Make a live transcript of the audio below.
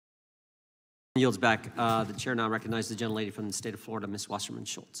Yields back. The chair now recognizes the gentlelady from the state of Florida, Ms. Wasserman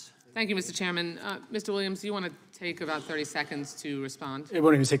Schultz. Thank you, Mr. Chairman. Mr. Williams, do you want to take about 30 seconds to respond? It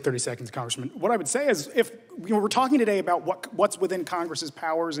won't even take 30 seconds, Congressman. What I would say is, if we're talking today about what's within Congress's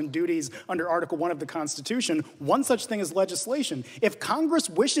powers and duties under Article 1 of the Constitution, one such thing is legislation. If Congress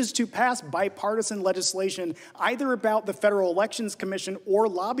wishes to pass bipartisan legislation, either about the Federal Elections Commission or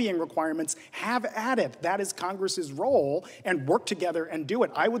lobbying requirements, have at it. That is Congress's role, and work together and do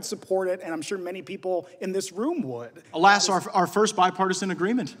it. I would support it, and I'm sure many people in this room would. Alas, our first bipartisan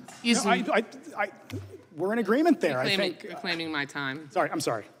agreement. We're in agreement there, I think. Reclaiming my time. Sorry, I'm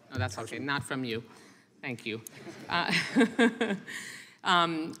sorry. No, that's okay. Not from you. Thank you.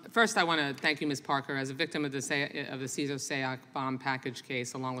 First, I want to thank you, Ms. Parker. As a victim of the Cesar Sayoc bomb package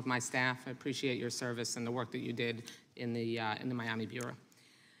case, along with my staff, I appreciate your service and the work that you did in the Miami Bureau.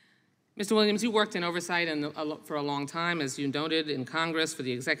 Mr. Williams, you worked in oversight for a long time, as you noted, in Congress for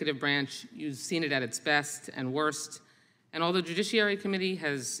the executive branch. You've seen it at its best and worst. And although the Judiciary Committee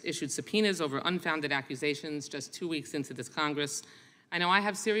has issued subpoenas over unfounded accusations just 2 weeks into this Congress, I know I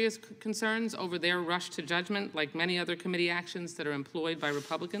have serious concerns over their rush to judgment, like many other committee actions that are employed by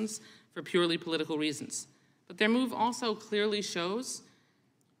Republicans for purely political reasons. But their move also clearly shows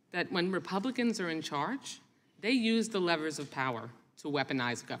that when Republicans are in charge, they use the levers of power to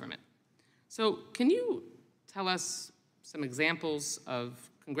weaponize government. So can you tell us some examples of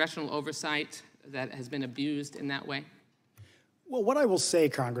congressional oversight that has been abused in that way? Well, what I will say,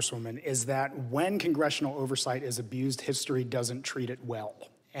 Congresswoman, is that when congressional oversight is abused, history doesn't treat it well.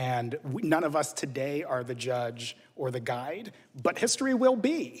 And none of us today are the judge or the guide, but history will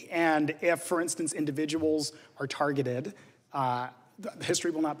be. And if, for instance, individuals are targeted,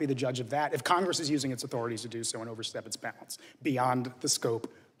 history will not be the judge of that if Congress is using its authorities to do so and overstep its bounds beyond the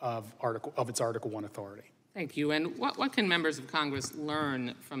scope of its Article 1 authority. Thank you. And what can members of Congress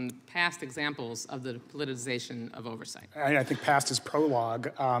learn from past examples of the politicization of oversight? I think past is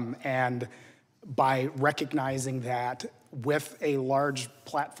prologue, and by recognizing that with a large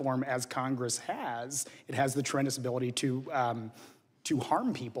platform as Congress has, it has the tremendous ability to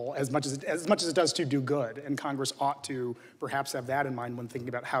harm people as much as it does to do good. And Congress ought to perhaps have that in mind when thinking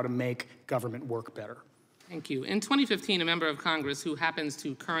about how to make government work better. Thank you. In 2015, a member of Congress who happens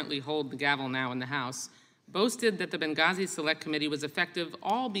to currently hold the gavel now in the House boasted that the Benghazi Select Committee was effective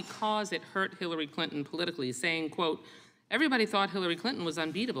all because it hurt Hillary Clinton politically, saying, quote, "Everybody thought Hillary Clinton was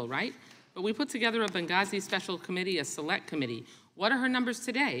unbeatable, right? But we put together a Benghazi Special Committee, a select committee. What are her numbers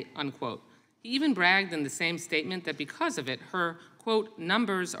today?" Unquote. He even bragged in the same statement that because of it, her, quote,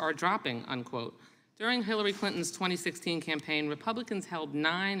 "numbers are dropping," unquote. During Hillary Clinton's 2016 campaign, Republicans held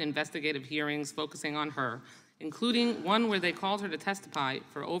 9 investigative hearings focusing on her, including one where they called her to testify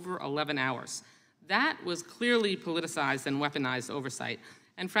for over 11 hours. That was clearly politicized and weaponized oversight.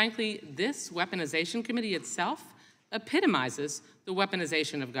 And frankly, this weaponization committee itself epitomizes the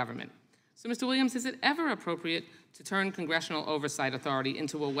weaponization of government. So, Mr. Williams, is it ever appropriate to turn congressional oversight authority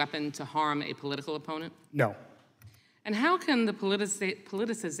into a weapon to harm a political opponent? No. And how can the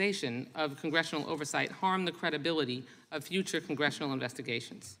politicization of congressional oversight harm the credibility of future congressional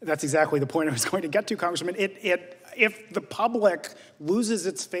investigations? That's exactly the point I was going to get to, Congressman. If the public loses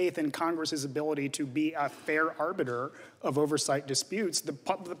its faith in Congress's ability to be a fair arbiter of oversight disputes,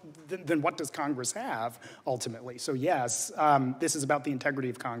 then what does Congress have ultimately? So yes, this is about the integrity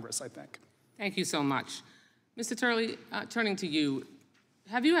of Congress, I think. Thank you so much. Mr. Turley, turning to you,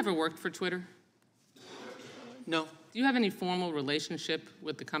 have you ever worked for Twitter? No. Do you have any formal relationship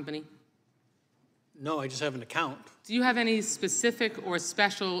with the company? No, I just have an account. Do you have any specific or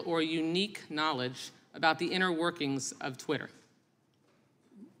special or unique knowledge about the inner workings of Twitter?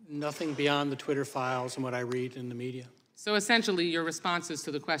 Nothing beyond the Twitter files and what I read in the media. So essentially, your responses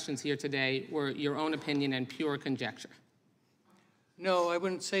to the questions here today were your own opinion and pure conjecture. No, I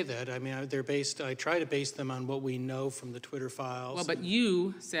wouldn't say that. I mean, I try to base them on what we know from the Twitter files. Well, but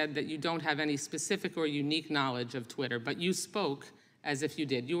you said that you don't have any specific or unique knowledge of Twitter, but you spoke as if you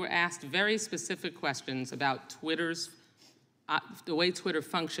did. You were asked very specific questions about Twitter's, the way Twitter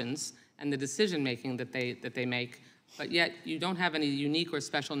functions and the decision-making that they make, but yet you don't have any unique or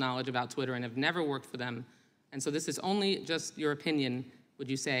special knowledge about Twitter and have never worked for them. And so this is only just your opinion, would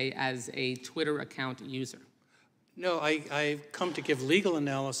you say, as a Twitter account user? No, I've come to give legal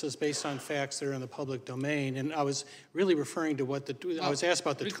analysis based on facts that are in the public domain, and I was really referring to what I was asked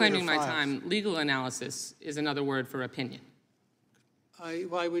about the Twitter files. Reclaiming my time, legal analysis is another word for opinion. I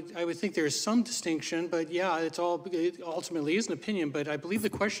would think there is some distinction, but yeah, it ultimately is an opinion, but I believe the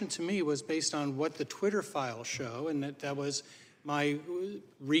question to me was based on what the Twitter files show, and that was my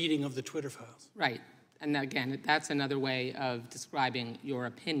reading of the Twitter files. Right. And again, that's another way of describing your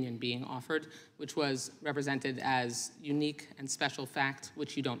opinion being offered, which was represented as unique and special fact,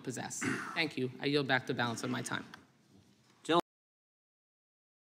 which you don't possess. Thank you. I yield back the balance of my time.